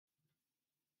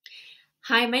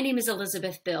Hi, my name is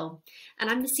Elizabeth Bille, and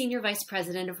I'm the Senior Vice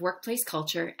President of Workplace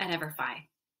Culture at EverFi.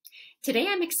 Today,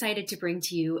 I'm excited to bring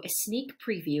to you a sneak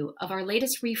preview of our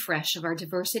latest refresh of our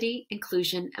Diversity,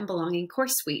 Inclusion, and Belonging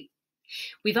course suite.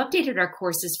 We've updated our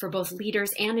courses for both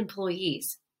leaders and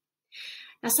employees.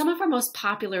 Now, some of our most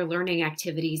popular learning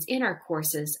activities in our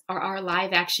courses are our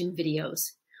live action videos,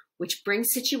 which bring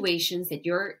situations that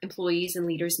your employees and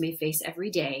leaders may face every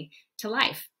day to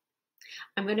life.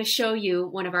 I'm going to show you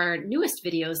one of our newest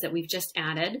videos that we've just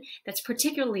added that's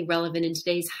particularly relevant in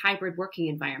today's hybrid working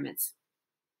environments.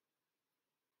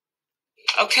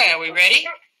 Okay, are we ready?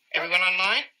 Everyone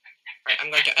online? All right,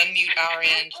 I'm going to unmute our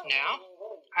end now.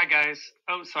 Hi, guys.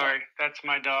 Oh, sorry. That's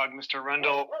my dog, Mr.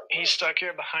 Rundle. He's stuck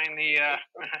here behind the,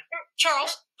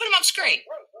 Charles, put him up screen.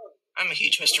 I'm a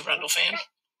huge Mr. Rundle fan.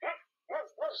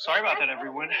 Sorry about that,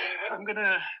 everyone. I'm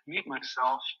gonna mute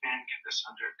myself and get this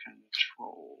under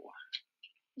control.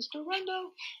 Mr.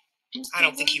 Rundle. I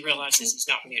don't think he realizes he's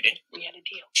not muted. We had a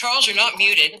deal. Charles, you're not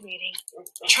muted.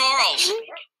 Charles!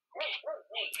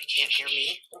 I can't hear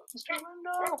me. Mr.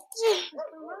 Rundle. Mr.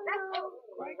 Rundle.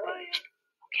 Very quiet.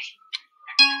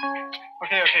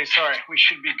 Okay, sorry. We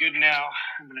should be good now.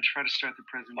 I'm gonna try to start the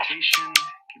presentation.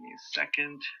 Give me a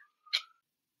second.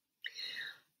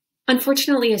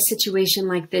 Unfortunately, a situation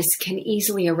like this can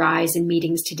easily arise in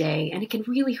meetings today, and it can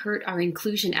really hurt our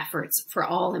inclusion efforts for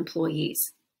all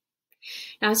employees.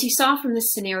 Now, as you saw from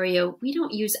this scenario, we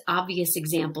don't use obvious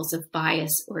examples of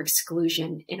bias or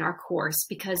exclusion in our course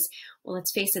because, well,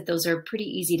 let's face it, those are pretty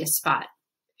easy to spot.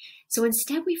 So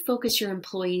instead, we focus your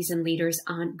employees and leaders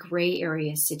on gray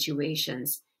area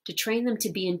situations to train them to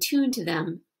be in tune to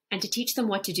them and to teach them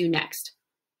what to do next.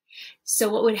 So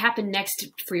what would happen next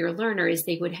for your learner is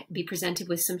they would be presented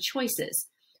with some choices.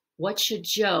 What should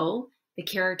Joe, the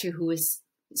character who was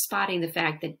spotting the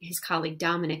fact that his colleague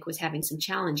Dominic was having some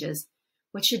challenges,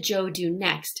 what should Joe do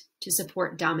next to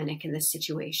support Dominic in this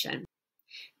situation?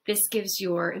 This gives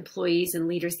your employees and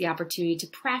leaders the opportunity to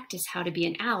practice how to be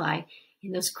an ally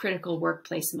in those critical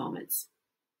workplace moments.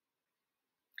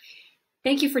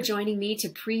 Thank you for joining me to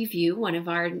preview one of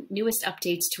our newest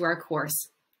updates to our course.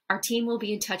 Our team will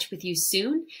be in touch with you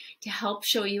soon to help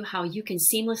show you how you can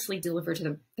seamlessly deliver to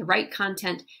the right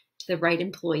content to the right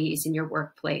employees in your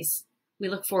workplace. We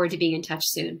look forward to being in touch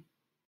soon.